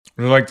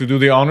Would you like to do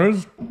the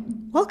honors?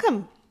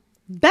 Welcome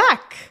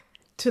back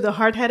to the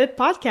Hard-Headed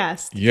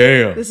Podcast.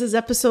 Yeah. This is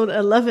episode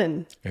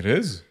 11. It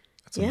is.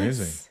 That's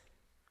amazing. Yes,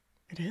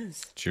 it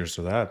is. Cheers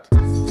to that.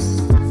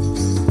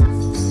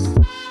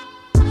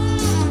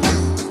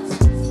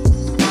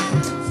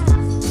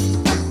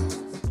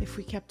 If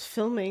we kept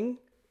filming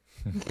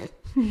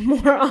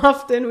more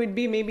often, we'd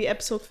be maybe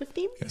episode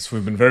 15. Yes,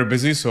 we've been very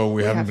busy, so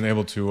we haven't been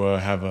able to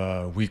have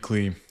a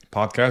weekly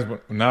podcast.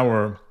 But now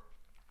we're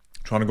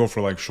trying to go for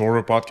like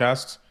shorter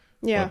podcasts.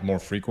 Yeah. But more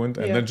frequent.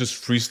 And then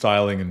just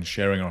freestyling and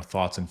sharing our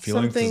thoughts and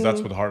feelings. Because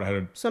that's what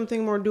Hard-Headed...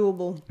 Something more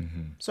doable.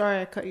 Sorry,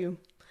 I cut you.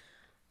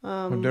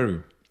 How dare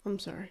you? I'm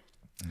sorry.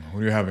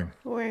 What are you having?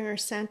 We're wearing our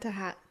Santa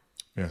hat.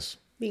 Yes.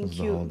 Being Those are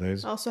cute. the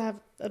holidays. I also have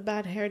a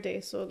bad hair day,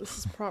 so this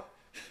is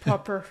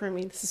proper for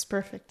me. This is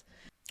perfect.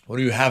 What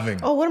are you having?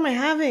 Oh, what am I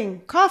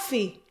having?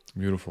 Coffee.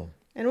 Beautiful.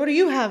 And what are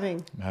you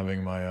having? I'm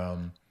having my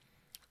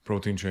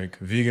protein shake.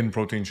 Vegan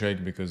protein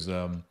shake because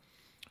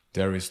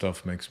dairy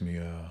stuff makes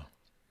me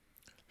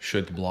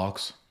shit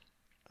blocks.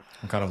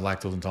 I'm kind of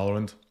lactose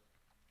intolerant.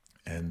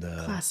 And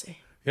Classy.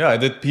 yeah, I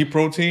did pea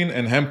protein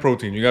and hemp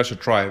protein. You guys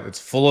should try it. It's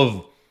full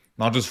of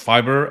not just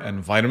fiber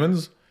and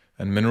vitamins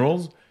and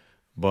minerals,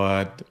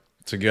 but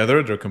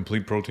together they're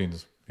complete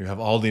proteins. You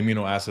have all the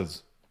amino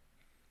acids.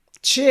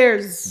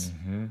 Cheers.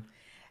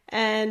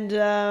 And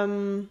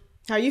how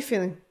are you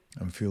feeling?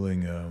 I'm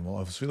feeling, well,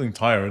 I was feeling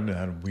tired. I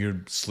had a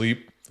weird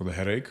sleep for the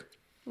headache.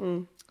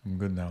 I'm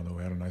good now, though.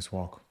 We had a nice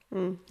walk.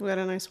 We had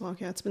a nice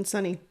walk. Yeah, it's been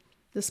sunny.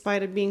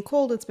 Despite it being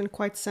cold, it's been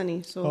quite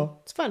sunny. So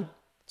It's fun.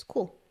 It's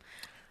cool.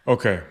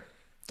 Okay.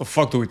 The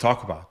fuck do we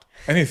talk about?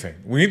 Anything.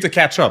 We need to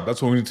catch up.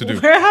 That's what we need to do.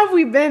 Where have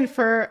we been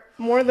for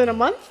more than a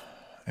month?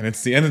 And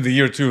it's the end of the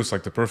year, too. It's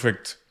like the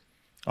perfect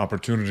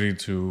opportunity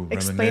to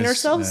Explain reminisce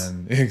ourselves?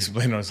 and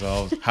explain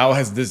ourselves. How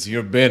has this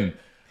year been?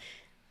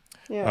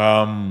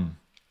 Yeah.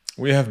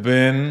 We have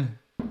been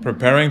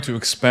preparing to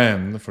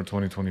expand for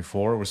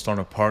 2024. We're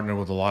starting to partner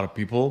with a lot of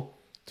people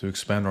to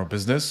expand our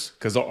business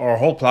because our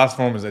whole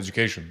platform is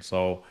education.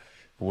 So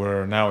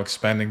we're now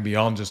expanding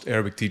beyond just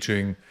Arabic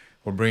teaching.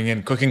 We're bringing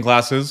in cooking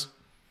classes,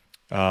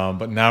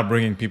 but now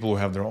bringing people who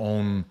have their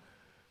own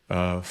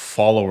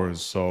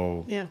followers.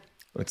 So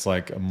it's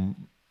like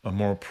a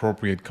more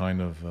appropriate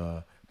kind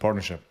of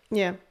partnership.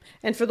 Yeah.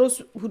 And for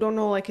those who don't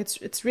know, like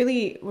it's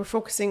really, we're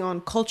focusing on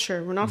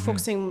culture. We're not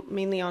focusing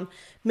mainly on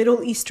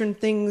Middle Eastern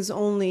things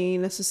only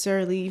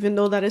necessarily, even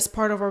though that is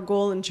part of our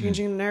goal and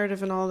changing the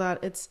narrative and all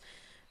that. It's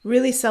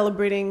really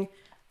celebrating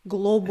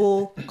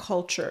global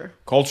culture.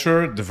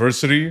 Culture,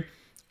 diversity,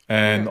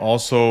 and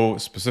also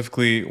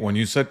specifically when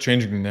you said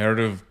changing the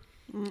narrative,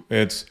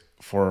 it's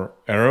for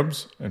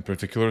Arabs in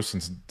particular,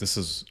 since this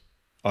is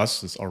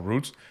us, it's our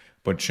roots,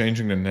 but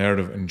changing the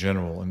narrative in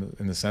general,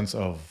 in the sense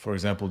of, for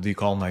example,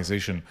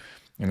 decolonization.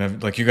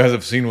 And like you guys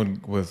have seen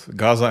with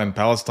Gaza and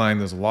Palestine,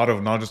 there's a lot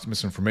of not just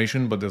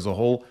misinformation, but there's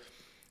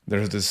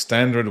this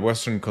standard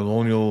Western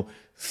colonial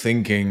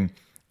thinking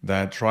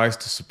that tries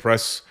to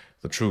suppress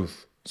the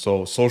truth.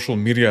 So social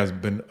media has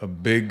been a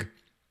big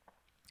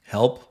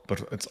help,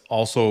 but it's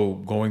also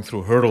going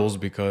through hurdles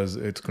because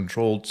it's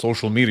controlled.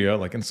 Social media,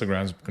 like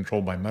Instagram, is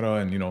controlled by Meta,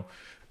 and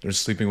they're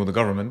sleeping with the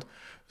government.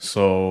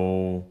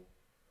 So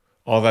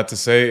all that to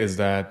say is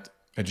that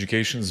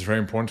education is very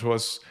important to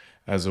us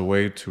as a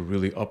way to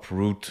really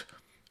uproot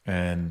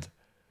and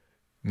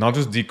not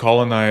just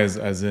decolonize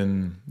as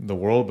in the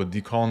world, but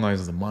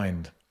decolonize the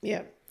mind.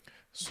 Yeah.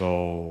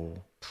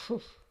 So,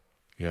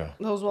 yeah,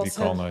 That was well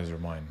decolonize said. your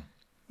mind.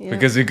 Yeah.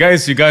 Because you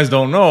guys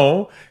don't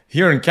know,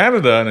 here in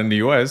Canada and in the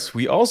US,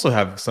 we also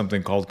have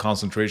something called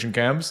concentration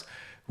camps,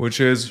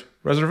 which is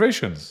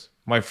reservations.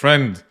 My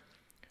friend,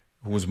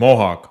 who was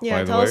Mohawk, by the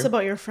way. Tell us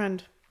about your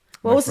friend.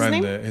 What was his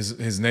name?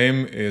 His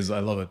name is,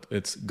 I love it,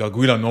 it's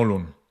Gaguila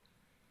Nolon.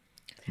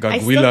 I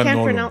still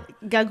can't pronounce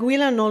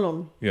Gaguila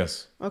Nolon.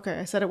 Yes. Okay,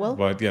 I said it well.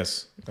 But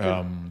yes.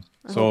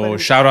 So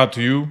shout out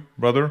to you,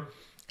 brother.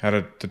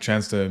 Had the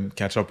chance to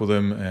catch up with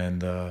him,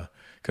 and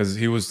because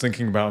he was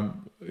thinking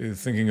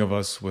of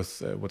us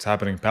with what's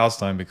happening in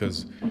Palestine,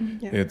 because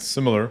it's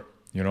similar,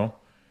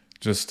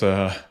 just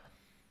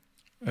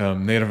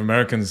Native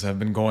Americans have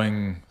been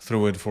going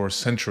through it for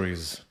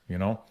centuries,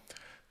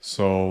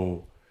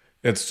 so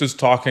it's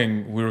just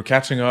we were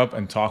catching up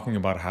and talking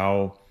about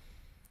how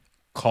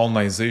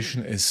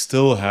colonization is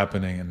still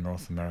happening in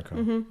North America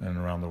and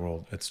around the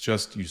world. It's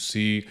just you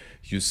see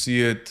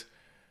it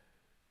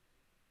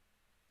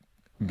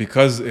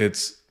because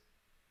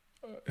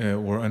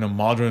we're in a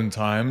modern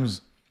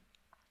times.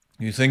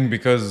 You think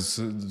because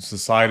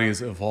society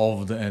has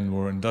evolved and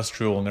we're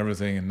industrial and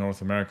everything in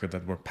North America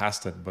that we're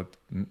past it, but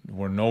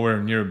we're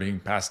nowhere near being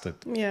past it.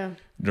 Yeah.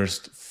 They're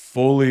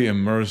fully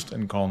immersed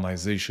in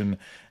colonization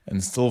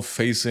and still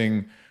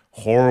facing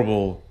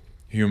horrible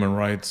human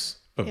rights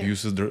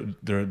abuses.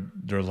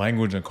 Their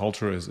language and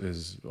culture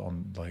is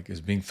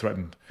being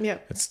threatened. Yeah.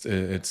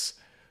 It's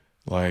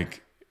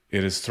like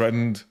it is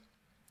threatened,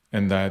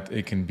 and that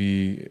it can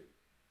be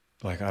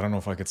like, I don't know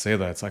if I could say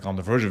that. It's like on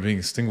the verge of being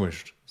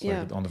extinguished. It's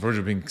like on the verge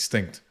of being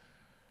extinct.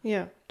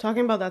 Yeah.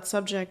 Talking about that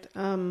subject,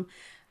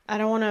 I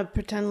don't want to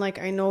pretend like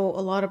I know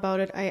a lot about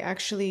it.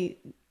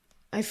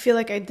 I feel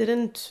like I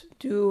didn't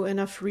do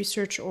enough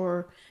research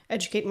or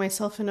educate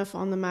myself enough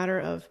on the matter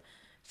of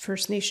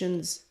First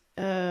Nations.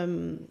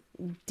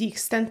 The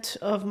extent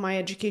of my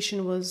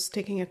education was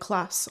taking a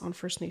class on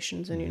First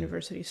Nations in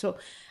university. So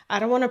I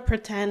don't want to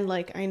pretend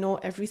like I know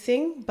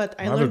everything, but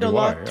I Neither learned a do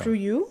I, lot yeah. through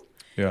you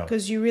Yeah.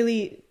 because you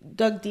really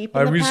dug deep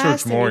I in the research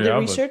past more, and you did yeah,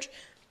 but research.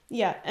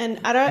 Yeah, and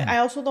I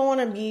also don't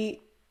want to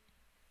be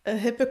a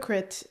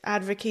hypocrite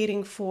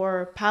advocating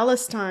for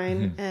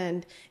Palestine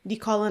and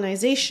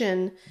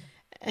decolonization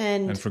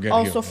and and forget here.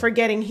 also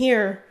forgetting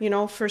here,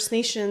 First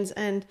Nations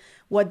and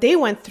what they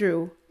went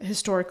through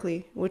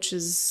historically, which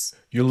is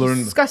You learn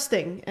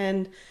disgusting.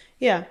 And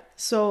yeah,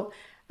 so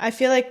I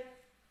feel like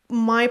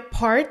my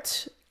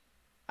part,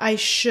 I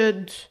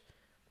should,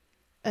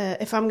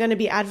 if I'm going to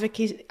be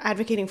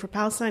advocating for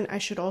Palestine, I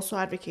should also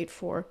advocate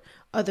for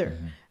other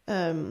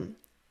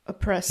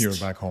oppressed. here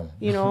back home.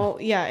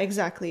 Yeah,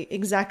 exactly.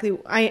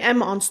 I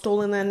am on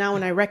stolen land now,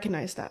 and I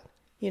recognize that,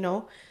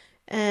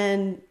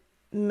 and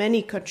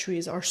many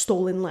countries are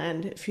stolen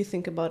land if you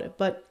think about it.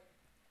 But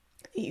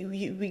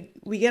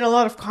we get a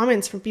lot of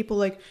comments from people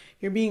like,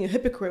 you're being a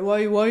hypocrite.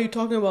 Why are you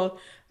talking about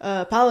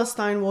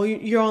Palestine? Well,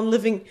 you're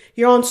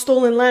on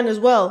stolen land as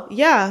well.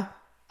 Yeah,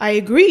 I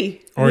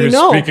agree. Or we you're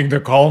know. speaking the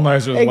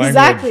colonizer's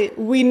Exactly.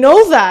 language. We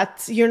know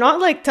that. You're not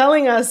like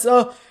telling us,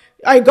 oh,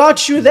 I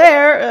got you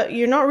there.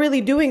 You're not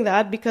really doing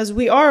that because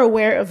we are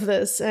aware of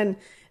this. And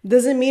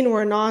doesn't mean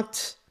we're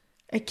not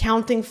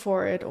accounting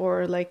for it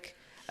or like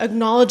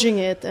acknowledging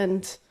it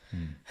and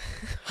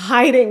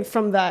hiding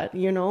from that,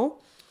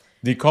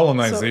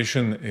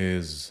 Decolonization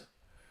is,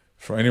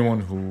 for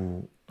anyone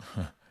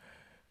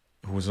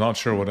who's not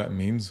sure what that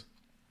means,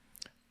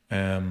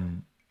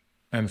 and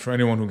for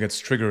anyone who gets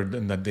triggered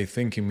and that they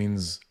think it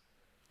means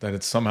that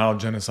it's somehow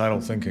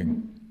genocidal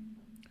thinking.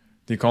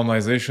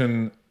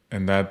 Decolonization,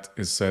 and that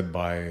is said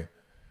by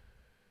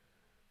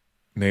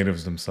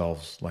natives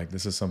themselves. Like,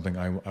 this is something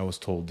I was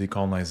told.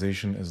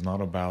 Decolonization is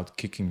not about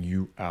kicking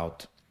you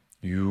out.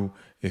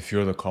 If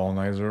you're the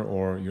colonizer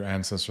or your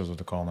ancestors are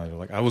the colonizer.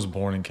 Like, I was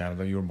born in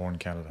Canada, you were born in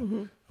Canada.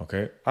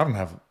 Okay? I don't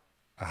have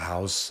a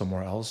house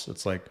somewhere else.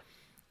 It's like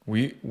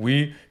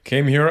we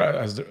came here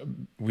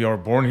we are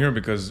born here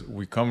because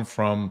we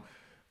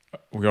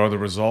are the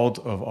result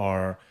of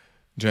our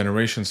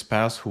generations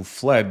past who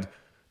fled.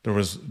 There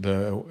was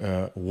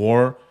the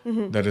war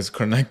that is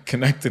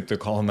connected to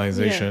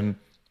colonization. Yeah.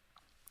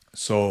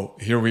 So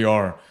here we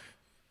are.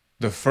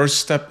 The first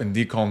step in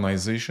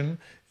decolonization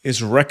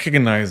is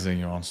recognizing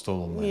you're on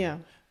stolen land. Yeah.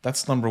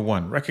 That's number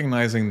one.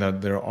 Recognizing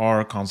that there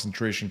are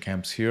concentration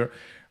camps here,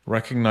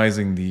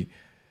 recognizing the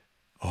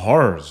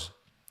horrors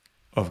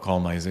of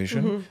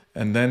colonization,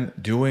 and then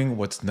doing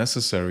what's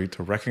necessary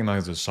to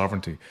recognize their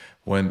sovereignty.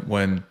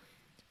 When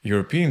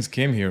Europeans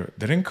came here,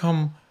 they didn't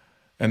come,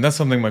 and that's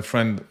something my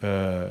friend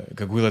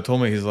Gaguila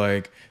told me. He's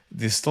like,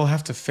 they still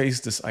have to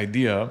face this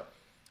idea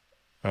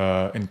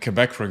in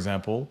Quebec, for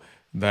example,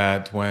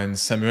 that when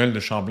Samuel de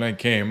Champlain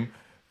came,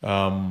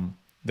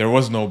 there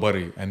was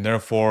nobody, and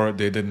therefore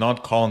they did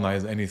not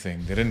colonize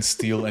anything. They didn't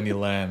steal any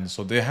land,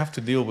 so they have to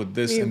deal with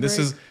this. And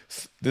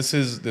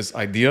this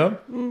idea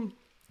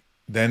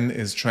then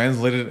is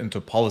translated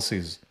into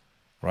policies,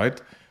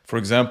 right? For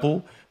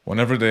example,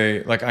 whenever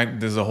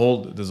there's a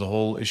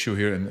whole issue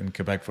here in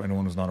Quebec for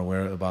anyone who's not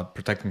aware about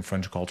protecting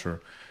French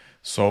culture.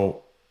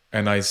 So,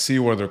 and I see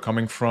where they're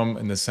coming from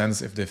in the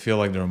sense if they feel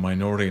like they're a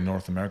minority in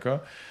North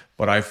America,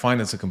 but I find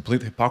it's a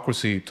complete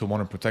hypocrisy to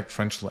want to protect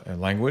French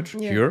language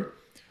here,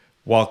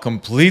 while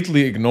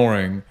completely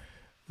ignoring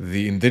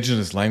the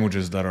indigenous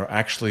languages that are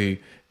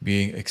actually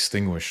being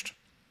extinguished.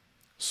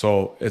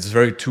 So it's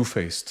very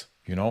two-faced,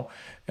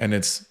 and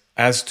it's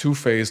as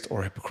two-faced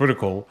or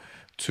hypocritical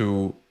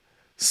to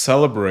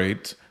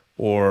celebrate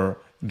or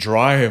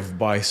drive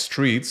by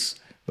streets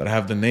that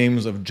have the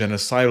names of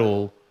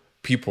genocidal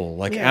people,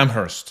 like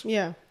Amherst.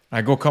 Yeah.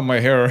 I go cut my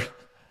hair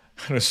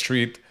on a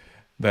street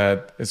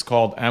that is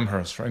called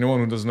Amherst. For anyone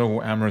who doesn't know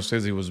who Amherst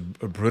is, he was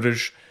a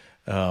British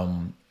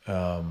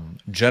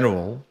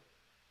general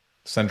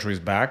centuries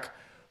back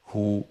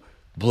who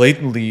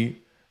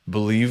blatantly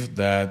believed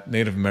that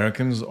Native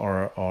Americans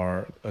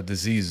are a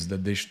disease,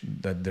 that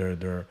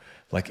they're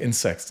like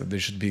insects, that they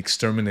should be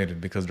exterminated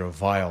because they're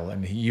vile.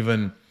 And he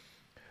even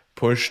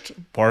pushed,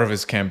 part of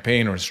his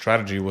campaign or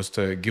strategy was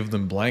to give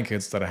them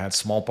blankets that had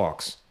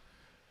smallpox,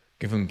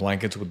 give them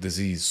blankets with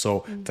disease.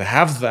 So to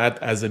have that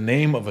as a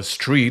name of a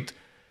street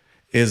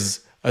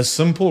is a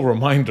simple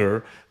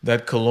reminder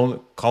that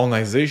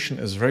colonization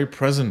is very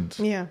present.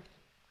 Yeah.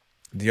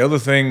 The other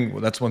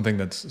thing, that's one thing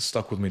that's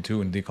stuck with me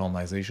too in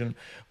decolonization,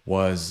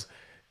 was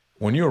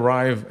when you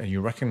arrive and you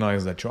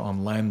recognize that you're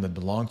on land that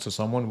belongs to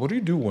someone, what do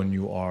you do when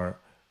you are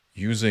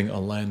using a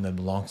land that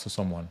belongs to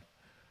someone?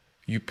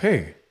 You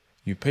pay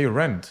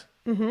rent.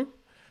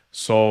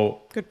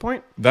 So Good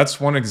point. that's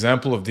one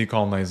example of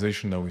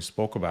decolonization that we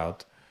spoke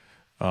about.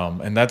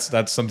 And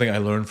that's something I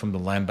learned from the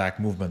land back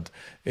movement.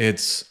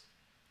 It's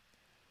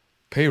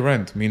pay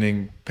rent,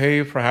 meaning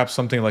pay perhaps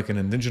something like an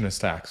indigenous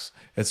tax.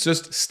 It's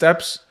just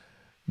steps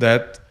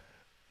that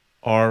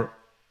are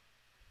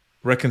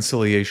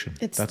reconciliation.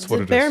 It's That's the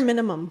what it bare is.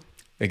 minimum.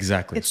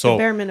 Exactly. It's So the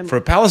bare minimum.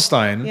 for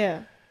Palestine,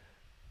 Yeah.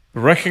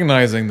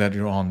 recognizing that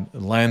you're on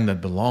land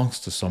that belongs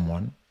to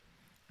someone,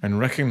 and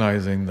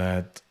recognizing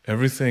that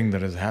everything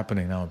that is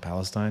happening now in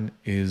Palestine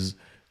is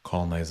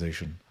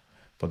colonization.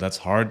 But that's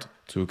hard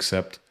to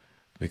accept,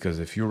 because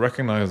if you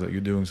recognize that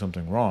you're doing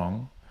something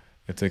wrong,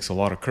 it takes a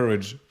lot of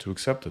courage to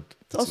accept it.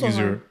 It's also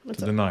easier hard.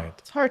 to deny it.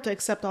 It's hard to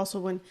accept also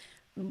when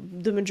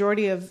the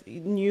majority of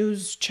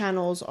news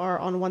channels are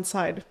on one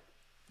side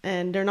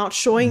and they're not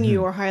showing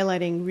you or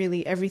highlighting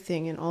really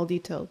everything in all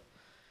detail.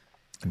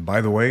 And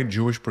by the way,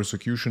 Jewish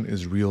persecution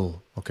is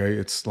real, okay?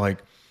 It's like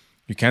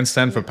you can't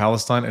stand for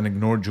Palestine and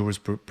ignore Jewish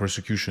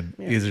persecution.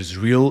 Yeah. It is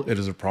real. It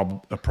is a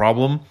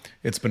problem.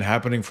 It's been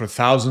happening for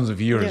thousands of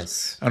years.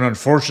 Yes. And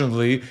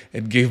unfortunately,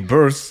 it gave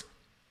birth,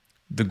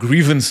 the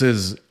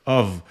grievances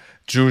of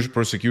Jewish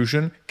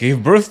persecution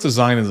gave birth to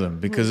Zionism,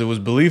 because it was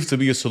believed to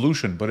be a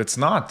solution, but it's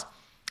not,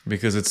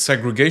 because it's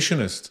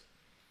segregationist.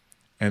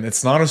 And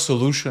it's not a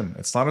solution.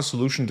 It's not a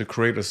solution to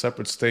create a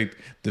separate state.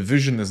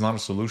 Division is not a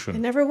solution. It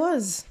never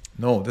was.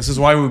 No, this is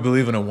why we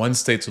believe in a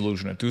one-state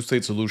solution. A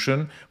two-state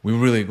solution, we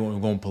really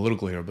going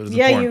political here, but it's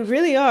Yeah, important. you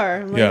really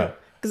are. Yeah.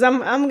 Because I'm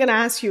going to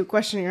ask you a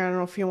question here. I don't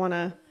know if you want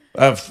to...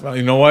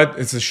 You know what?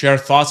 It's a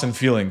shared thoughts and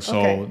feelings. So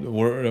Okay.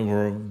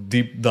 we're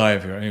deep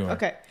dive here. Anyway.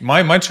 Okay.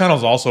 My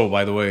channel's also,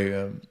 by the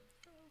way,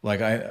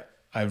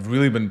 I've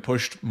really been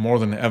pushed more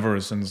than ever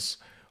since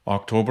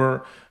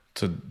October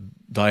to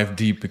dive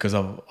deep, because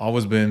I've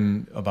always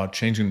been about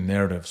changing the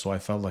narrative. So I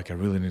felt like I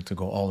really need to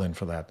go all in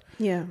for that.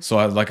 Yeah.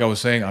 So like I was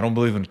saying, I don't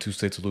believe in a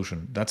two-state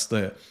solution.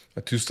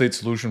 A two-state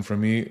solution for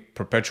me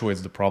perpetuates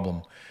the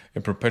problem.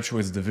 It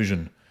perpetuates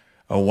division.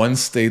 A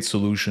one-state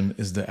solution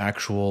is the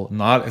actual,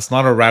 it's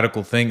not a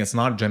radical thing. It's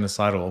not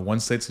genocidal. A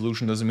one-state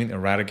solution doesn't mean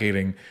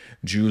eradicating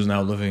Jews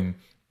now living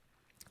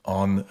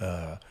on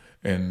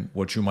in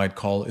what you might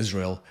call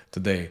Israel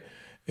today.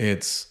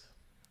 It's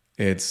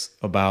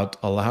about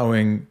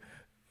allowing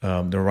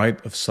the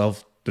right of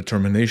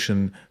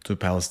self-determination to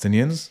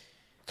Palestinians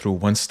through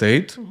one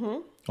state.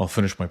 I'll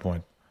finish my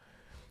point.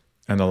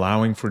 And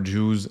allowing for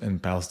Jews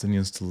and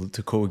Palestinians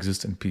to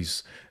coexist in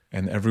peace.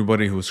 And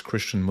everybody who is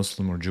Christian,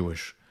 Muslim, or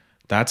Jewish.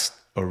 That's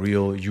a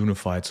real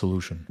unified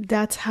solution.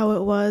 That's how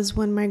it was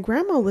when my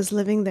grandma was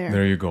living there.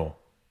 There you go.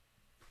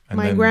 And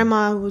my then-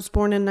 grandma was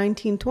born in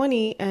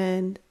 1920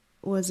 and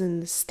was in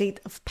the state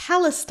of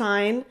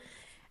Palestine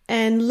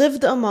and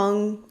lived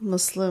among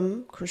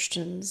Muslim,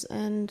 Christians,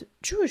 and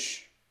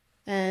Jewish.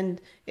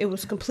 And it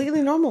was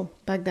completely normal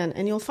back then.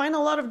 And you'll find a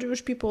lot of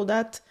Jewish people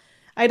that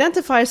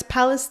identify as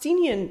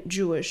Palestinian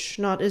Jewish,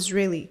 not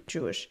Israeli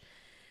Jewish.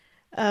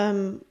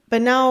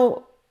 But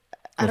now,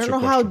 I What's don't know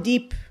your how question?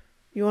 deep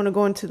you want to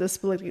go into this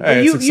politically.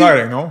 Hey, But it's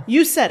exciting, no?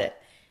 You said it.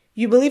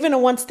 You believe in a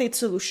one-state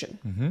solution.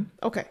 Mm-hmm.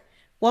 Okay.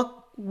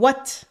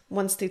 What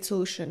one-state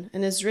solution?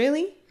 An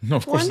Israeli No,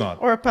 of course one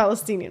not. or a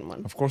Palestinian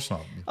one? Of course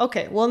not.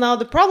 Okay. Well, now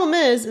the problem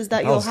is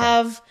that you'll Palestine.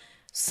 have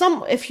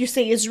some. If you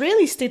say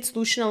Israeli state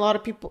solution, a lot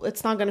of people,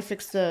 it's not going to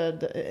fix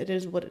it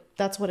is what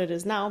that's what it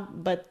is now.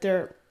 But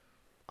they're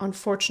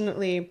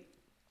unfortunately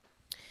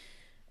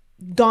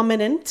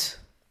dominant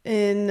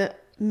in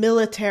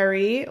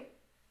military,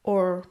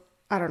 or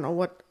I don't know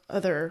what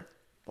other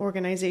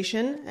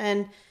organization,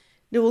 and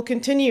they will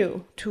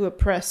continue to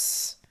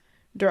oppress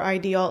their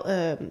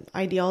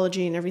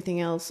ideology and everything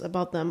else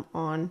about them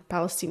on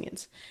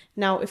Palestinians.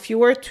 Now, if you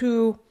were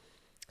to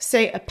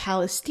say a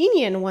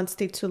Palestinian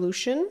one-state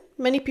solution,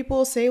 many people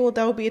will say, well,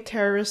 that would be a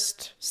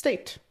terrorist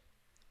state.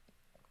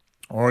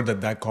 Or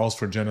that calls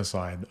for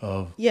genocide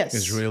of Yes.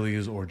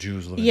 Israelis or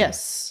Jews living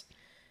Yes. there.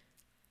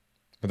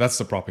 But that's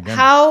the propaganda.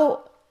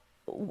 How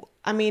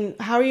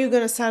are you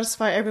going to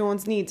satisfy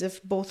everyone's needs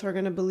if both are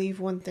going to believe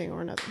one thing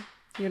or another?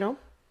 You know?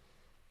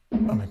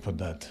 Let me put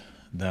that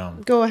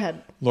down. Go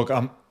ahead. Look,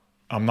 I'm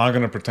not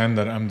going to pretend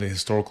that I'm the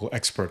historical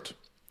expert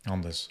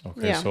on this.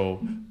 Okay, Yeah.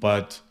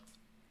 But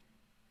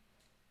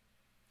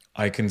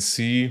I can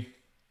see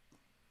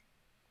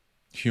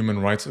human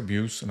rights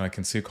abuse and I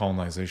can see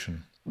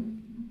colonization.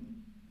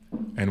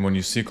 And when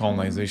you see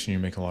colonization, you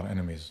make a lot of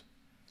enemies.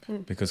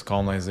 Because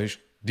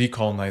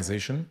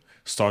decolonization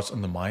starts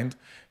in the mind,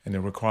 and it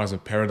requires a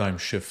paradigm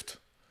shift.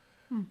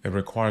 It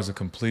requires a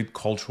complete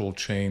cultural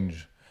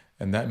change.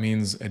 And that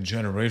means a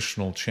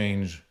generational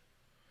change.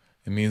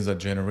 It means that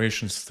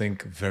generations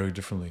think very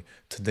differently.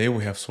 Today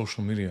we have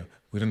social media.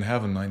 We didn't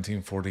have in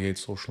 1948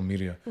 social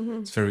media.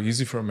 It's very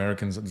easy for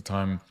Americans at the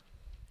time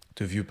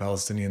to view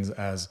Palestinians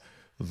as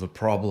the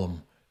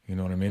problem, you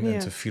know what I mean? Yeah.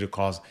 And to feed a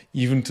cause.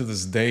 Even to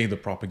this day, the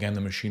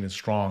propaganda machine is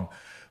strong.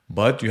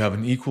 But you have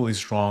an equally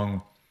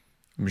strong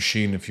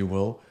machine, if you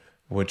will,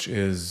 which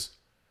is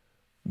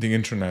the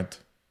internet.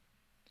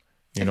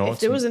 You know, If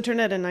there was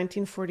internet in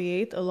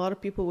 1948, a lot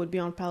of people would be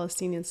on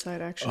Palestinian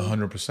side, actually.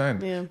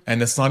 100%. Yeah.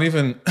 And it's not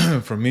even,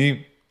 for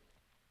me,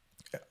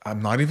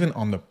 I'm not even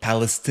on the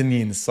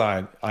Palestinian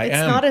side. I It's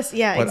am, not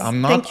but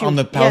I'm thank not you. on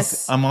the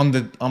Yes. I'm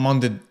on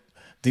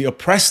the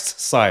oppressed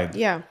side.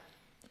 Yeah.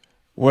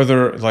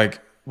 Whether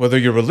whether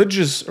you're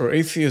religious or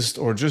atheist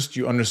or just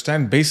you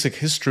understand basic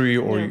history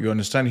or Yeah. you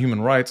understand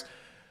human rights,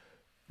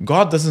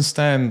 God doesn't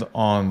stand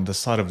on the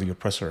side of the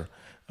oppressor.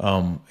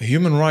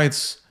 Human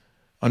rights,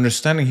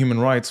 understanding human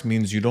rights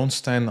means you don't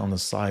stand on the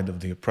side of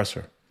the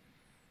oppressor,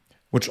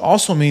 which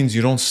also means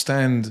you don't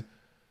stand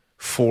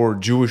for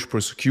Jewish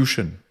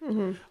persecution.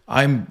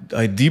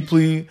 I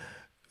deeply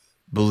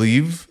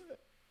believe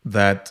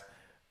that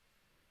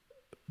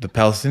the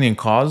Palestinian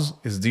cause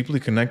is deeply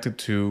connected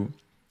to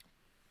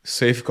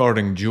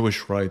safeguarding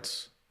Jewish rights.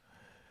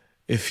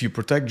 If you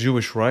protect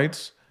Jewish rights,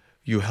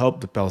 you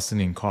help the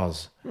Palestinian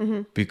cause.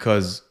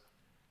 Because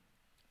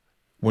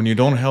when you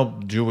don't help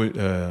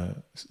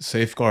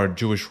safeguard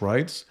Jewish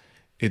rights,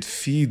 it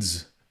feeds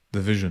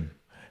division.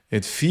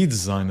 It feeds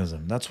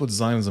Zionism. That's what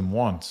Zionism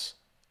wants.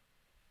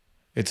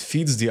 It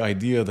feeds the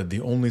idea that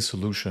the only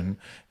solution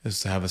is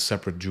to have a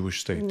separate Jewish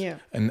state, Yeah.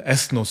 an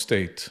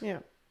ethno-state.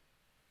 Yeah.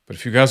 But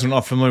if you guys are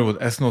not familiar with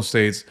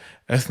ethno-states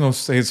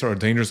are a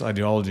dangerous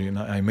ideology, and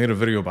I made a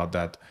video about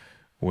that,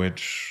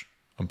 which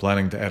I'm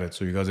planning to edit,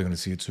 so you guys are going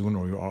to see it soon,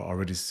 or you've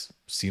already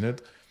seen it.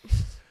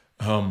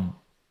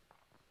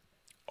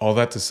 All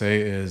that to say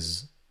is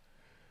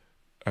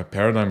a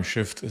paradigm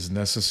shift is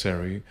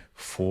necessary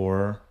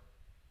for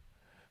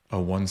a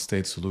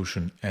one-state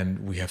solution, and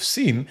we have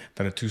seen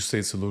that a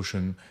two-state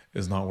solution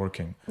is not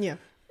working. Yeah.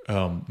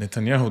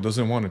 Netanyahu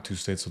doesn't want a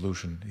two-state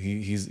solution.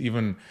 He's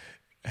even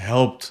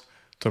helped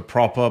to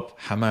prop up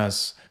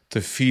Hamas to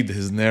feed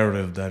his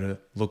narrative that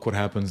look what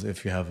happens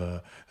if you have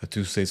a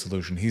two-state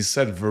solution. He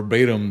said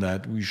verbatim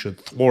that we should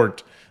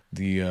thwart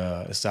the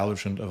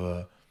establishment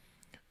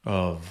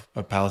of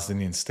a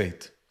Palestinian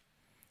state.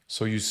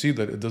 So you see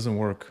that it doesn't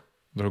work.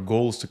 Their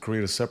goal is to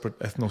create a separate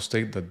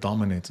ethno-state that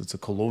dominates. It's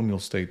a colonial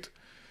state.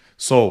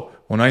 So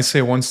when I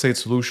say one-state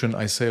solution,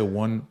 I say a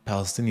one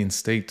Palestinian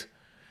state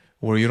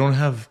where you don't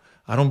have,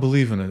 I don't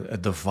believe in a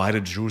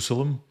divided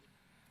Jerusalem,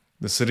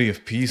 the city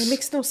of peace. It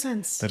makes no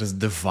sense. That is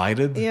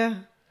divided. Yeah.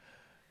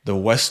 The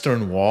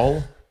Western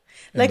Wall.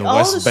 Like the all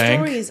West the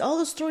Bank. all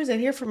the stories I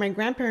hear from my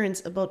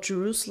grandparents about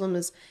Jerusalem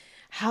is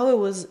how it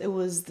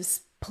was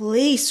this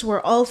place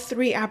where all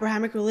three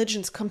Abrahamic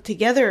religions come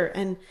together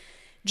and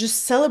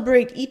just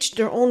celebrate each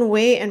their own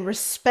way and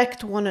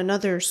respect one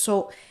another.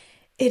 So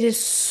it is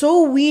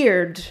so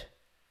weird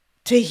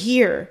to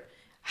hear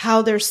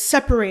how they're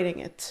separating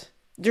it.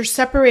 They're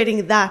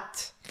separating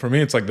that. For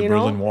me, it's like the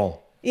Berlin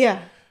Wall. Yeah.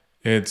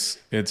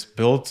 It's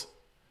built,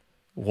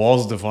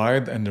 walls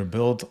divide, and they're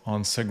built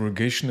on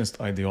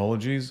segregationist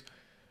ideologies,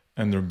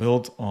 and they're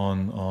built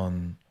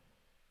on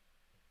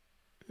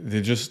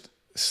they just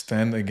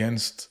stand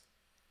against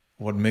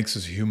what makes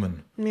us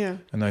human. Yeah.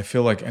 And I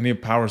feel like any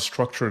power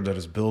structure that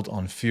is built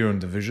on fear and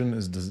division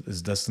is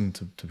destined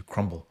to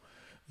crumble.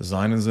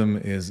 Zionism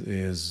is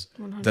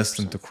 100%.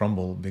 destined to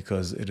crumble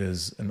because it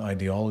is an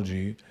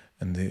ideology,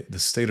 and the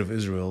state of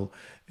Israel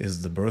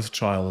is the birth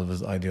child of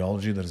this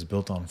ideology that is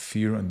built on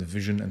fear and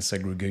division and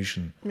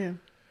segregation. Yeah.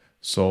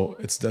 So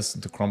it's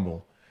destined to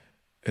crumble.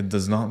 It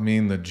does not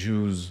mean that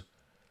Jews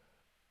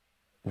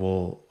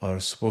are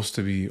supposed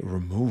to be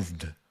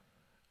removed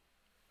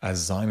as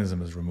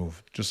Zionism is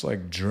removed. Just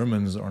like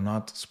Germans are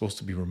not supposed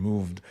to be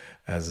removed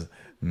as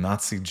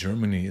Nazi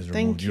Germany is removed.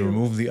 Thank you. You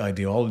remove the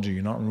ideology,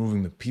 you're not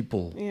removing the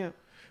people. Yeah.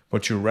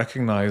 But you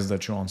recognize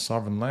that you're on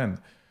sovereign land.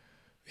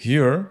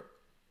 Here,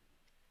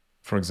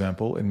 for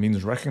example, it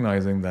means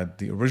recognizing that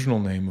the original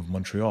name of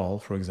Montreal,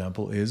 for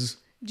example, is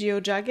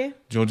Geojage?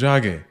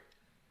 Jojage.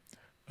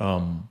 I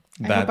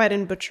hope I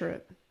didn't butcher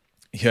it.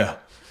 Yeah,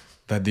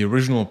 that the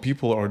original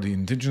people are the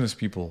indigenous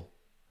people.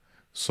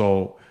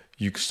 So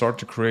you start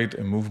to create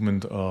a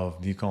movement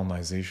of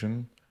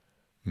decolonization,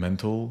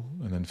 mental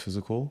and then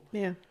physical.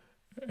 Yeah.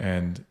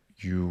 And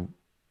you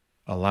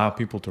allow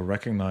people to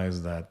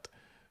recognize that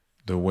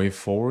the way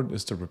forward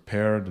is to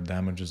repair the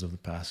damages of the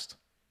past,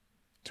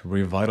 to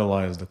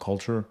revitalize the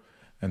culture,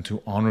 and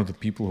to honor the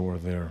people who are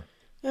there.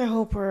 I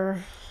hope we're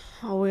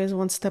always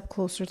one step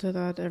closer to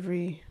that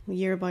every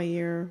year by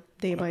year,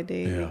 day by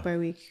day, week by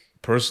week.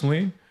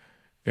 Personally,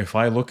 if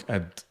I look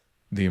at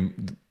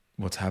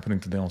what's happening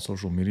today on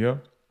social media,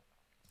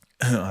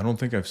 I don't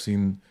think I've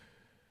seen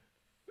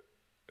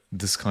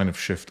this kind of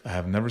shift. I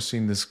have never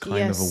seen this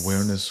kind of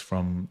awareness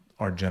from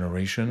our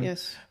generation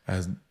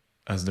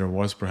as there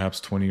was perhaps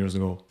 20 years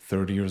ago,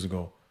 30 years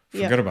ago.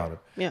 Forget about it.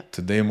 Yeah.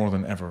 Today more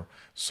than ever.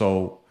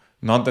 So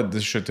not that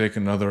this should take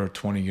another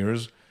 20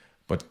 years,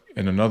 but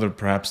in another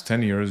perhaps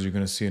 10 years, you're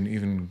going to see an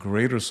even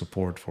greater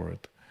support for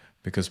it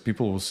because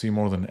people will see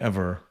more than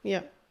ever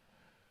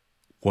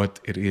what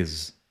it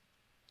is,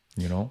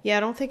 you know? Yeah, I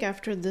don't think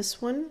after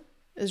this one,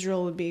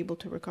 Israel would be able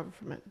to recover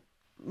from it.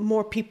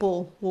 More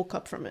people woke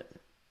up from it.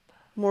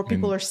 More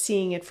people are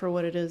seeing it for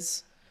what it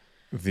is.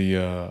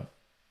 The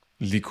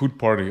Likud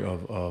party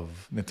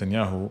of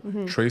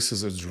Netanyahu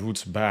traces its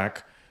roots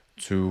back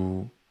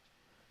to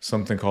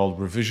something called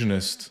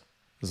revisionist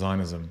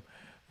Zionism,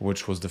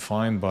 which was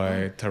defined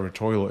by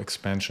territorial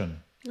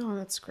expansion. Oh,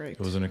 that's great. It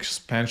was an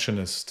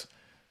expansionist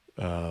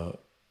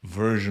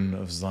version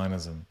of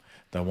Zionism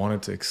that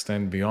wanted to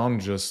extend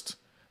beyond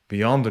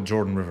the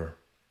Jordan River.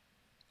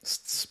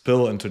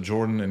 spill into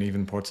Jordan and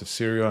even parts of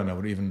Syria, and I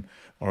would even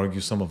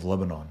argue some of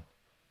Lebanon,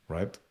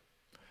 right?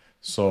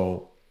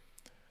 So,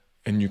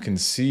 and you can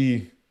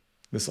see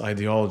this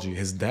ideology.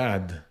 His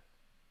dad,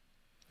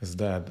 I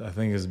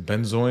think is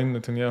Benzoin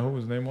Netanyahu,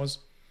 his name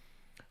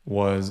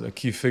was a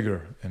key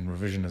figure in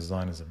revisionist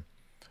Zionism.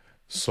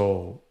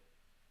 So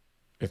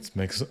it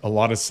makes a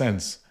lot of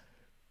sense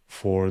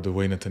for the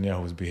way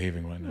Netanyahu is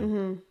behaving right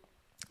now.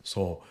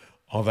 So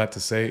all that to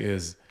say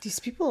is, These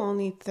people all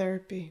need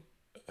therapy.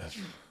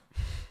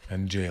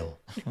 and jail.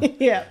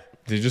 Yeah.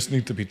 They just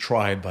need to be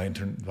tried by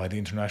the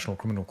International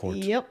Criminal Court.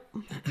 Yep.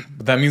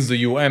 But that means the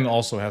UN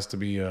also has to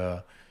be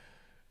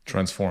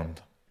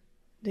transformed.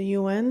 The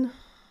UN?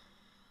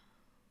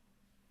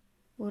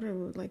 What are,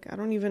 like, I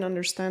don't even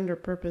understand their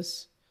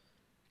purpose.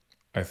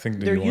 I think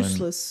They're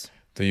useless.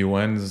 The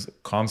UN's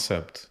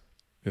concept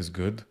is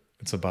good.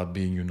 It's about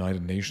being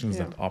United Nations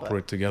that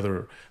operate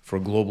together for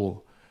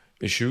global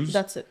issues.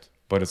 That's it.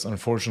 But it's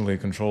unfortunately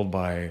controlled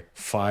by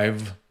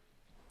 5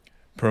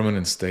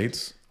 permanent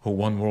states who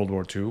won World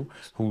War II,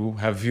 who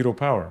have veto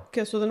power.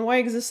 Okay, so then why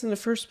exist in the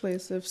first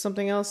place if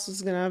something else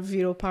is going to have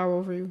veto power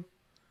over you?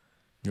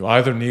 You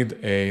either need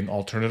an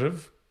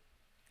alternative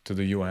to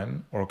the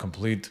UN or a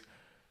complete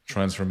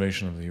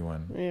transformation of the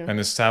UN and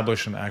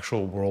establish an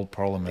actual world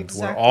parliament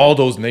where all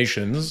those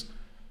nations,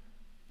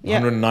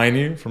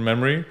 190 from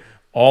memory,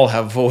 all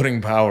have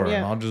voting power,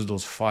 not just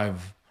those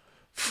 5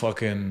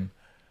 fucking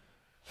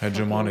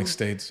hegemonic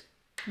states.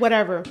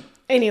 Whatever.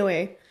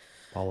 Anyway.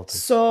 Politics.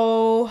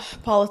 So,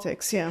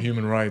 politics, yeah.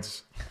 Human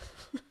rights.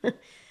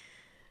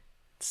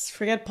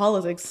 Forget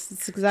politics.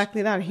 It's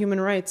exactly that. Human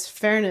rights,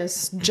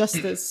 fairness,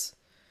 justice.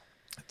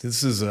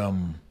 This is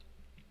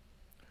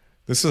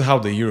how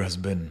the year has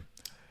been.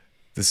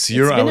 This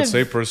year, I would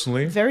say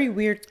personally, very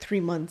weird 3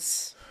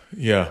 months.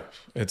 Yeah,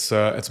 it's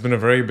been a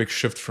very big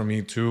shift for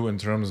me too in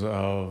terms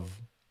of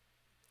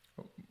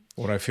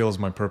what I feel is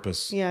my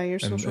purpose. Yeah, your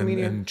social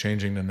media and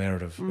changing the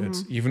narrative.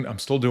 It's even I'm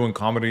still doing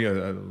comedy.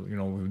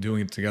 We're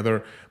doing it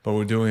together, but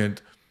we're doing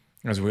it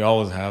as we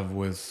always have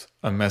with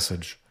a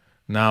message.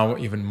 Now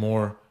even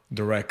more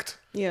direct.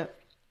 Yeah.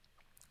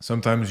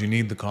 Sometimes you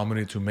need the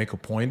comedy to make a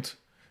point,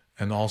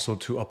 and also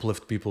to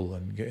uplift people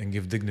and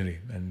give dignity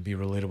and be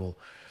relatable.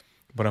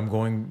 But I'm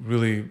going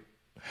really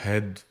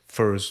head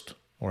first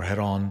or head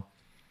on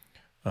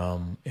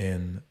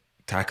in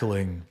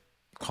tackling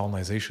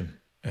colonization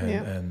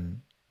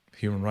and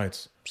human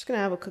rights. I'm just going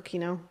to have a cookie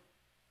now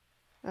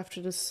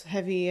after this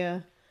heavy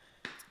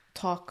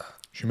talk.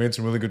 She made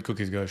some really good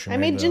cookies, guys. I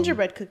made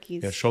gingerbread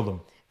cookies. Yeah, show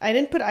them. I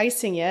didn't put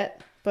icing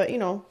yet, but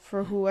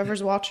for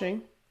whoever's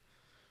watching,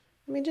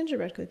 I made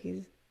gingerbread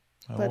cookies.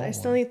 But I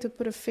still need to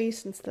put a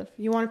face and stuff.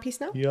 You want a piece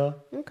now? Yeah.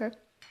 Okay.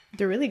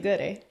 They're really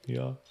good, eh?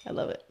 Yeah. I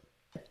love it.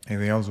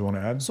 Anything else you want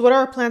to add? So what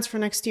are our plans for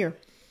next year?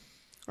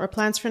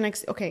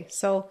 Okay,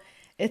 so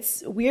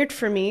it's weird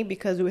for me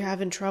because we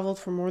haven't traveled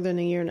for more than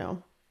a year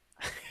now.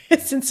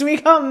 Since we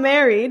got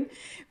married.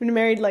 We've been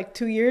married like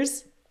 2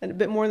 years, and a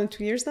bit more than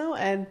 2 years now.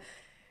 And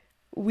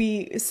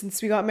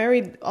since we got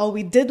married, all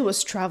we did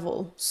was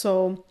travel.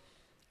 So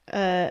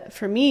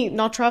for me,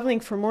 not traveling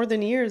for more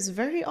than a year is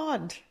very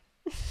odd.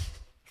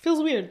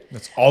 Feels weird.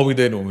 That's all we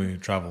did when we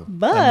traveled.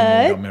 But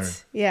when we got married.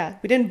 Yeah,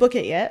 we didn't book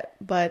it yet,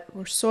 but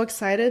we're so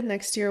excited.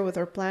 Next year with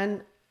our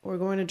plan, we're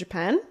going to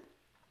Japan.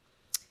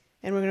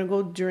 And we're going to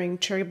go during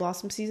cherry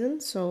blossom season.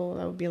 So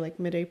that would be like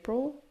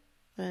mid-April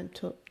and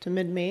to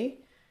mid-May.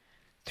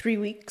 3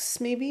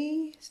 weeks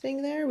maybe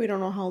staying there. We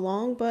don't know how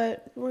long,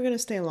 but we're going to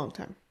stay a long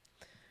time.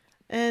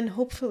 And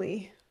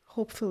hopefully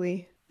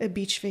a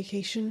beach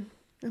vacation.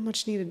 A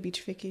much needed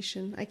beach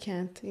vacation. I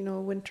can't,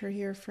 winter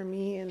here for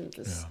me and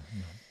this...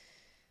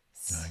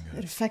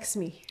 It affects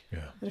me.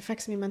 Yeah. It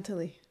affects me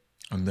mentally.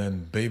 And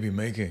then baby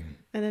making.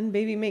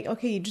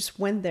 Okay, you just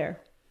went there.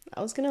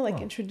 I was going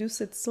to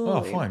introduce it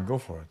slowly. Oh, fine. Go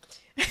for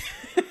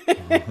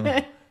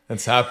it.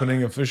 It's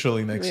happening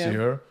officially next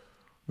year.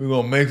 We're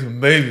going to make some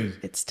babies.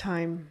 It's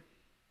time.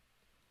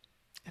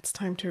 It's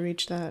time to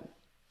reach that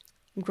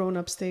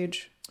grown-up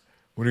stage.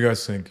 What do you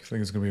guys think?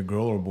 Think it's going to be a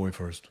girl or a boy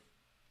first?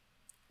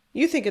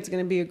 You think it's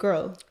going to be a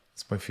girl.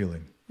 It's my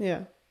feeling.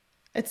 Yeah.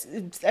 It's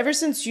ever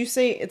since you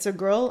say it's a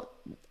girl...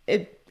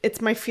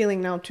 It's my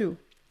feeling now too.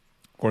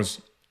 Of course,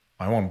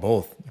 I want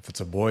both. If it's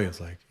a boy, it's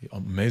like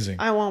amazing.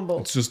 I want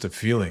both. It's just a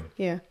feeling.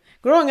 Yeah.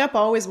 Growing up, I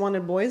always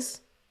wanted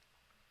boys.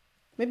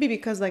 Maybe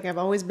because I've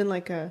always been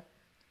like a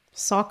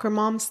soccer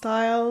mom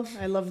style.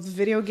 I loved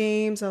video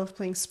games. I love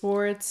playing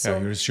sports. So.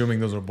 Yeah, you're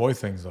assuming those are boy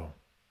things though.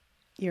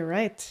 You're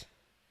right.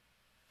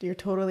 You're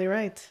totally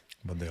right.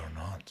 But they are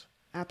not.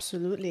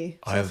 Absolutely.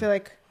 So I feel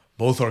like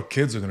both our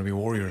kids are going to be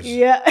warriors.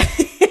 Yeah.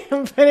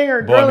 I'm putting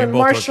our girl in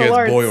martial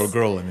arts. Boy or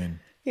girl, I mean.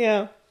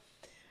 Yeah.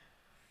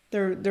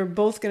 They're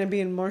both going to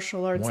be in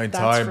martial arts. Muay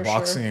Thai,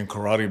 boxing, and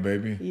karate,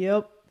 baby.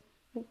 Yep.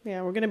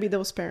 Yeah, we're going to be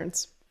those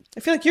parents.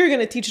 I feel like you're going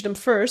to teach them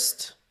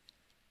first.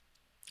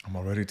 I'm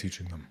already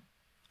teaching them.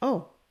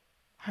 Oh.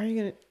 How are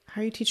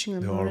you teaching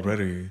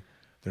them?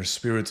 Their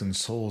spirits and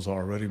souls are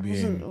already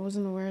being... I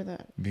wasn't aware of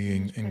that.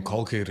 Being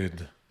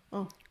inculcated.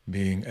 Oh.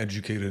 Being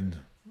educated.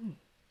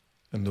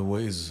 in the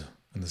ways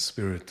and the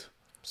spirit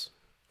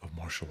of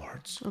martial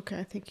arts. Okay,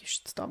 I think you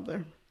should stop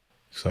there.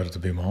 Excited to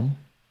be a mom?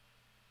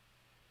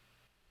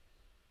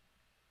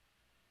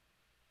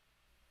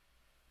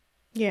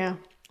 Yeah.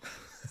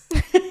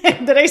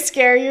 Did I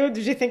scare you?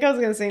 Did you think I was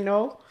gonna say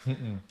no?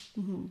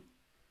 Mm-hmm.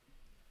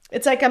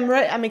 It's like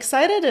I'm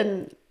excited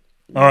and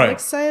All not right.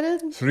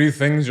 excited 3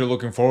 things you're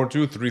looking forward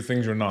to, 3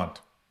 things you're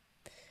not.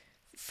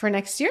 for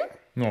next year.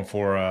 No,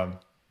 for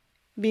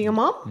Being a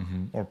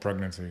mom, or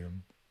pregnancy.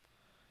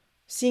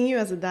 seeing you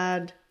as a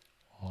dad.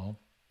 Oh,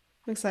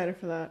 I'm excited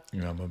for that.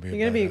 yeah, I'm gonna be. You're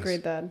gonna be a badass.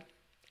 great dad.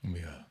 I'm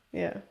gonna be a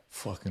Yeah,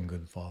 fucking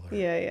good father.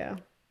 yeah.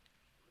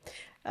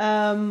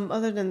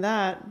 Other than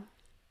that,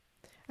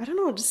 I don't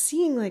know. Just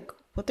seeing like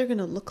what they're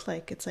gonna look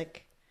like. It's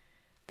like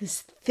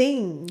this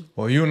thing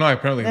Well, you and I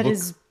apparently that look.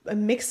 is a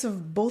mix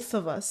of both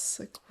of us.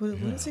 Like, what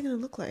is it gonna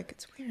look like?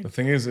 It's weird. The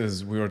thing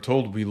is we are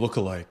told we look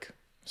alike,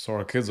 so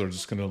our kids are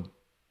just gonna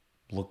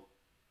look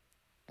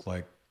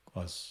like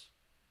us.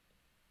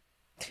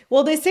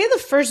 Well, they say the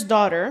first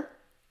daughter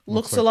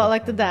looks like a lot the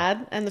like the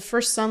dad, and the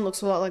first son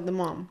looks a lot like the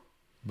mom.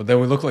 But then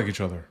we look like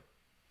each other.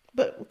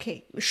 But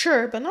okay,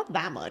 sure, but not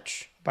that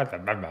much.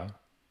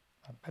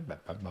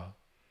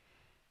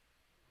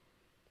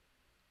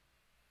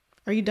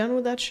 Are you done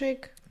with that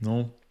shake?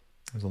 No,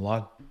 there's a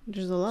lot.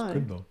 There's a lot.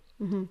 Good though.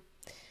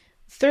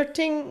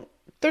 13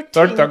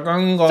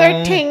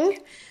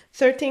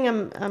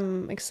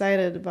 I'm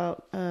excited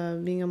about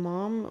being a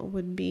mom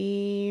would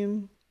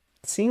be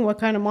seeing what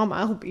kind of mom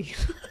I'll be.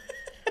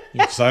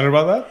 You excited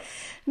about that?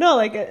 No,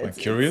 like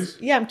Curious?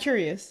 Yeah, I'm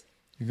curious.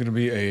 You're gonna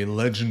be a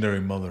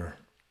legendary mother,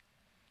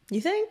 You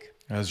think?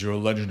 as your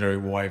legendary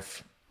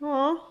wife.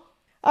 Aw.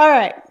 All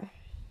right.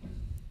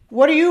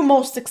 What are you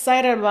most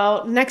excited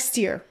about next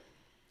year?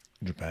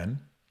 Japan.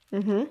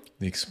 The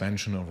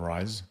expansion of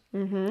Rise.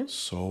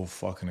 So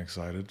fucking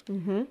excited.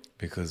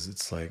 Because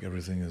it's like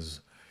everything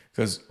is...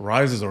 Because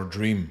Rise is our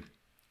dream.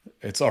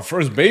 It's our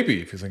first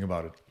baby, if you think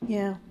about it.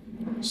 Yeah.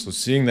 So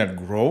seeing that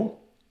grow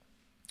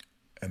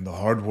and the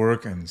hard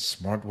work and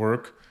smart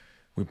work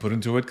we put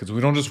into it, because we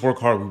don't just work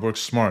hard, we work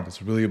smart.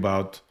 It's really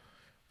about...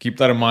 Keep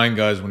that in mind,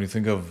 guys, when you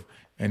think of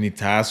any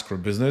task or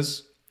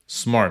business.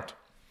 Smart.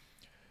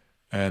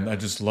 And I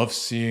just love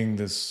seeing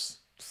this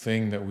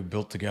thing that we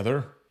built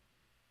together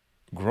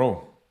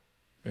grow.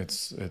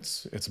 It's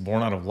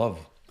born out of love.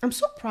 I'm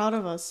so proud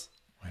of us.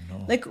 I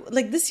know.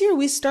 Like this year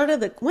we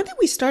started when did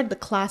we start the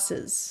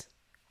classes?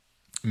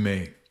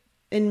 May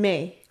In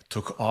May.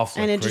 took off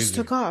like And it crazy. just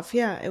took off.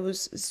 Yeah,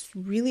 it's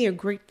really a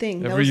great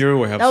thing. Every year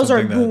we have that was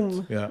our something boom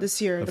that, yeah.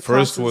 this year. The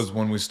first classes. was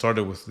when we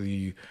started with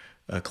the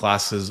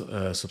classes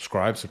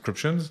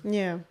subscriptions,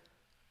 Yeah.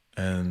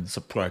 and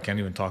I can't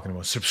even talk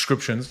anymore,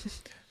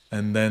 subscriptions,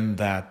 and then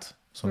that.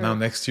 So now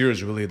next year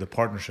is really the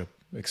partnership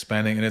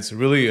expanding, and it's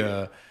really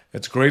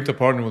it's great to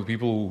partner with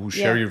people who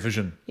share your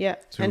vision. Yeah,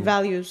 too. and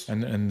values.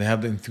 And they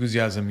have the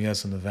enthusiasm,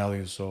 yes, and the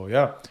values. So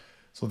yeah,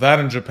 so that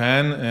in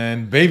Japan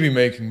and baby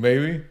making,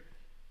 baby,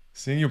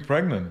 seeing you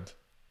pregnant.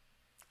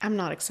 I'm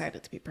not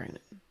excited to be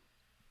pregnant.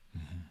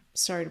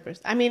 Sorry to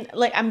burst. I mean,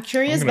 like I'm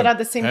curious, but at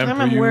the same time,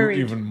 pamper I'm you worried.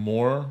 even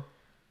more.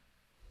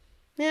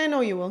 Yeah, I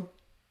know you will.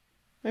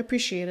 I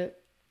appreciate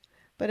it,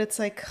 but it's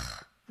like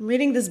I'm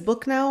reading this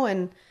book now,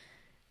 and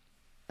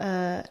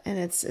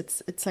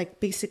it's like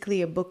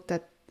basically a book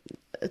that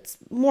it's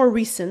more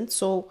recent.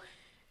 So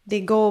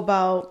they go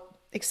about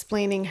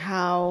explaining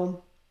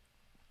how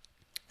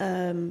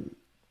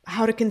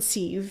to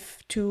conceive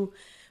to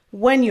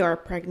when you're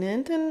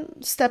pregnant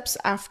and steps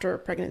after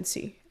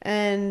pregnancy.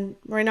 And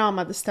right now I'm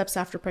at the steps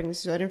after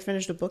pregnancy, so I didn't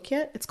finish the book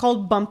yet. It's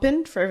called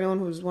Bumpin', for everyone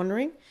who's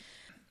wondering.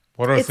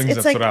 What are the things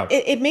that like, stood out?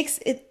 It makes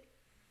it.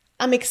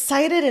 I'm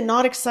excited and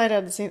not excited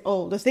at the same.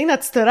 Oh, the thing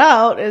that stood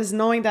out is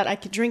knowing that I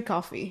could drink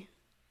coffee.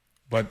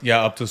 But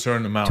yeah, up to a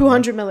certain amount.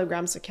 200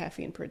 milligrams of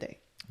caffeine per day.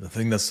 The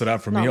thing that stood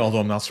out for me, No. although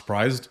I'm not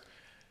surprised,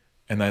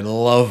 and I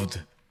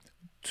loved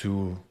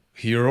to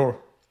hear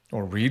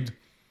or read,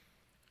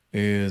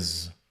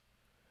 is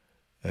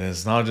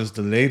it's not just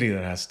the lady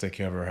that has to take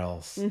care of her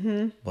health,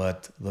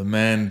 but the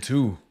man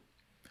too.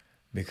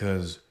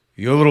 Because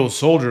your little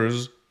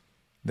soldiers,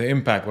 they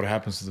impact what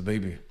happens to the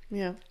baby.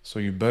 Yeah. So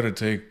you better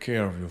take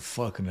care of your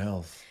fucking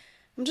health.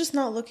 I'm just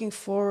not looking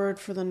forward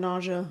for the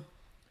nausea.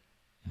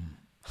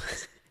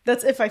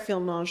 That's if I feel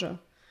nausea.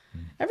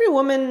 Every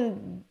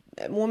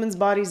woman's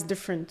body is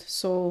different.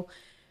 So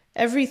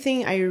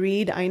everything I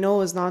read, I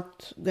know is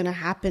not going to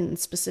happen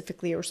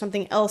specifically, or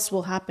something else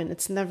will happen.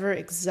 It's never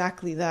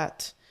exactly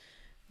that.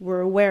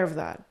 We're aware of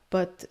that.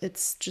 But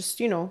it's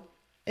just,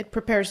 it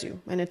prepares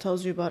you and it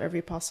tells you about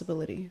every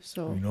possibility.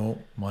 So,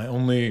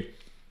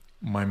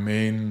 my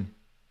main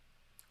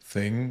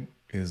thing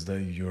is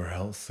that you're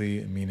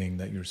healthy, meaning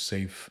that you're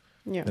safe,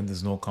 yeah. and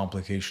there's no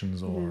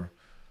complications or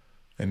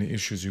any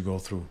issues you go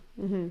through.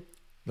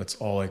 That's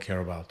all I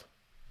care about.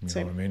 You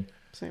Same. know what I mean?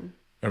 Same.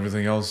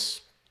 Everything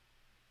else,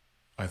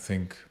 I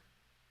think,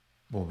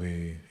 we'll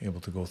be able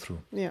to go through.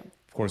 Yeah.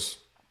 Of course,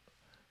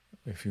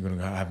 if you're going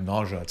to have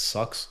nausea, it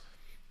sucks.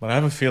 But I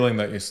have a feeling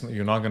that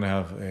you're not going to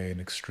have an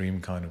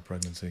extreme kind of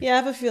pregnancy. Yeah, I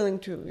have a feeling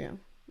too, yeah.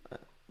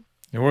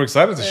 And we're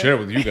excited to share it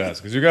with you guys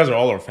because you guys are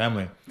all our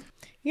family.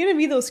 You're gonna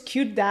be those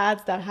cute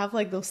dads that have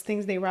like those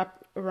things they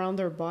wrap around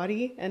their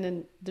body, and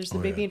then there's the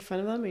baby in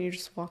front of them, and you're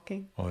just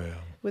walking. Oh yeah.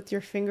 With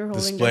your finger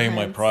holding Displaying their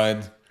my hands.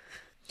 pride.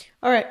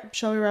 All right,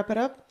 shall we wrap it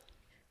up?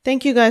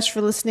 Thank you guys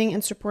for listening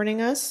and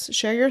supporting us.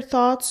 Share your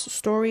thoughts,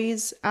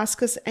 stories,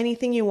 ask us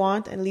anything you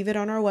want, and leave it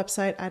on our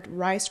website at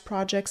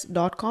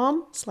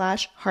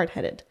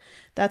riseprojects.com/heartheaded.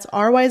 That's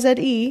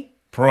RYZE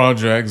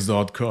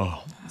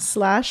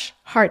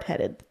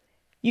projects.com/heartheaded.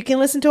 You can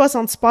listen to us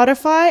on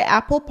Spotify,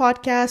 Apple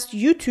Podcast,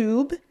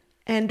 YouTube,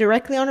 and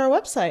directly on our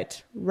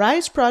website,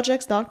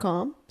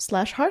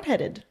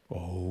 riseprojects.com/heartheaded.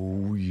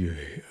 Oh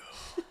yeah.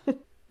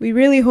 We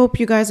really hope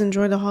you guys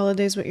enjoy the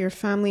holidays with your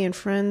family and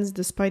friends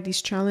despite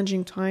these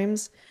challenging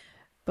times.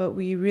 But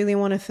we really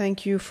want to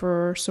thank you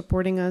for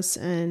supporting us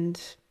and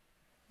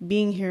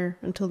being here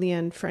until the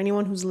end. For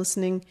anyone who's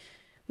listening,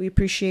 we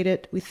appreciate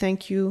it. We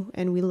thank you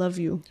and we love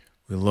you.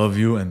 We love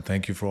you and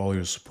thank you for all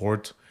your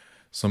support.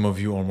 Some of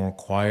you are more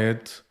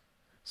quiet.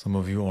 Some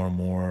of you are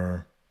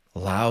more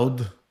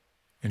loud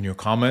in your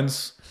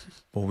comments.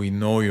 But we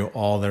know you're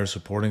all there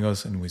supporting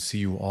us and we see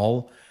you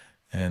all.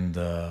 And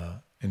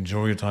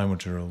enjoy your time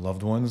with your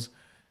loved ones.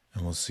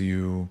 And we'll see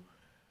you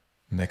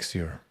next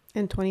year.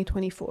 In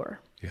 2024.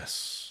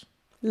 Yes.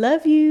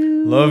 Love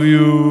you. Love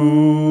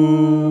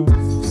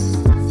you.